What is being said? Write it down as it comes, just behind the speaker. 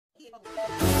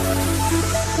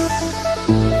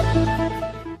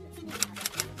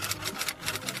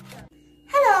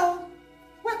Hello,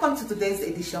 welcome to today's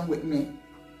edition with me.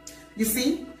 You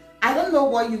see, I don't know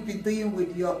what you've been doing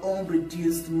with your own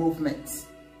reduced movement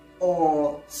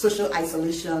or social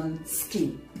isolation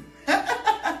scheme.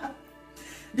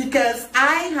 Because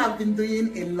I have been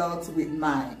doing a lot with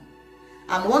mine.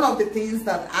 And one of the things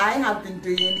that I have been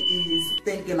doing is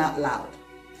thinking out loud.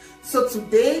 So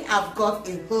today I've got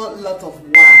a whole lot of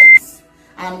whys.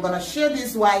 I'm going to share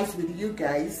these whys with you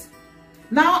guys.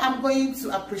 Now I'm going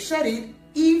to appreciate it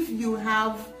if you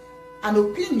have an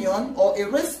opinion or a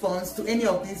response to any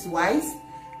of these whys,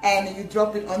 and you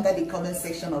drop it under the comment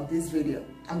section of this video.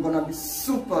 I'm going to be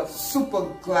super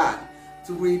glad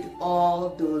to read all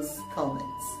those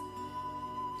comments.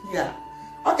 Yeah.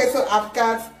 Okay, so I've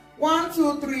got 1,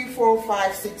 2, 3, 4,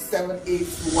 5, 6, 7, 8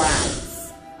 whys.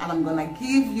 And I'm gonna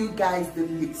give you guys the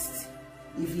list.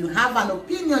 If you have an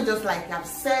opinion, just like I've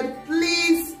said,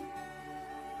 please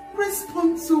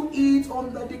respond to it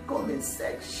under the comment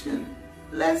section.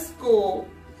 Let's go.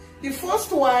 The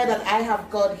first why that I have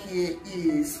got here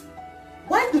is,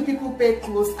 why do people pay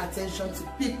close attention to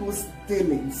people's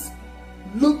dealings,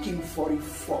 looking for a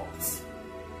fault?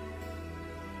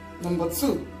 Number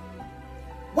 2,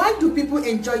 why do people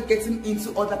enjoy getting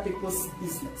into other people's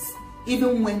business,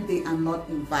 even when they are not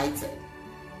invited?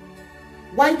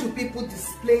 Why do people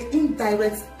display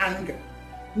indirect anger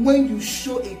when you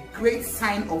show a great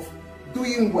sign of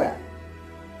doing well,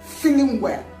 feeling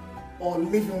well, or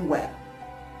living well?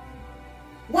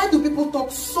 Why do people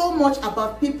talk so much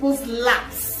about people's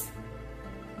lacks,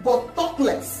 but talk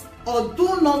less or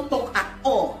do not talk at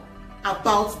all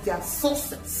about their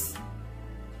success?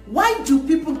 Why do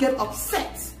people get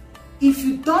upset if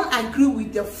you don't agree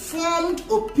with their formed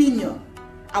opinion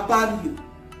about you,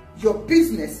 your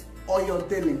business, or your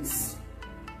dealings?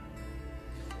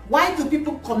 Why do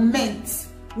people comment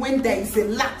when there is a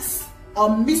lapse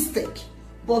or mistake,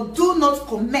 but do not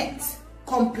comment,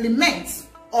 compliment,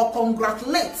 or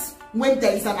congratulate when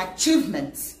there is an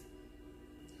achievement?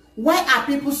 Why are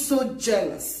people so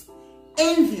jealous,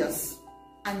 envious,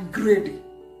 and greedy?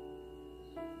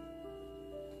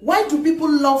 Why do people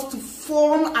love to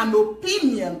form an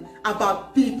opinion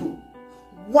about people?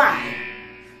 Why?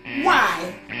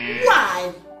 Why?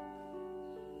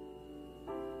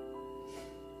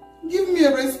 Give me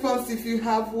a response if you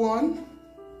have one.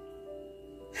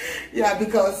 Yeah,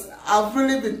 because I've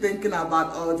really been thinking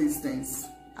about all these things.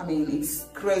 I mean, it's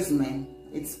crazy, man.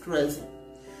 It's crazy.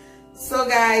 So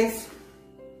guys,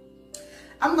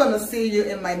 I'm gonna see you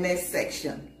in my next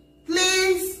section.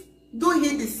 Please do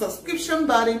hit the subscription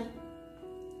button.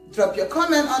 Drop your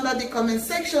comment under the comment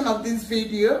section of this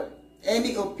video,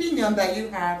 any opinion that you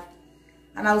have,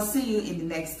 and I'll see you in the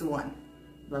next one.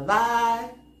 Bye bye.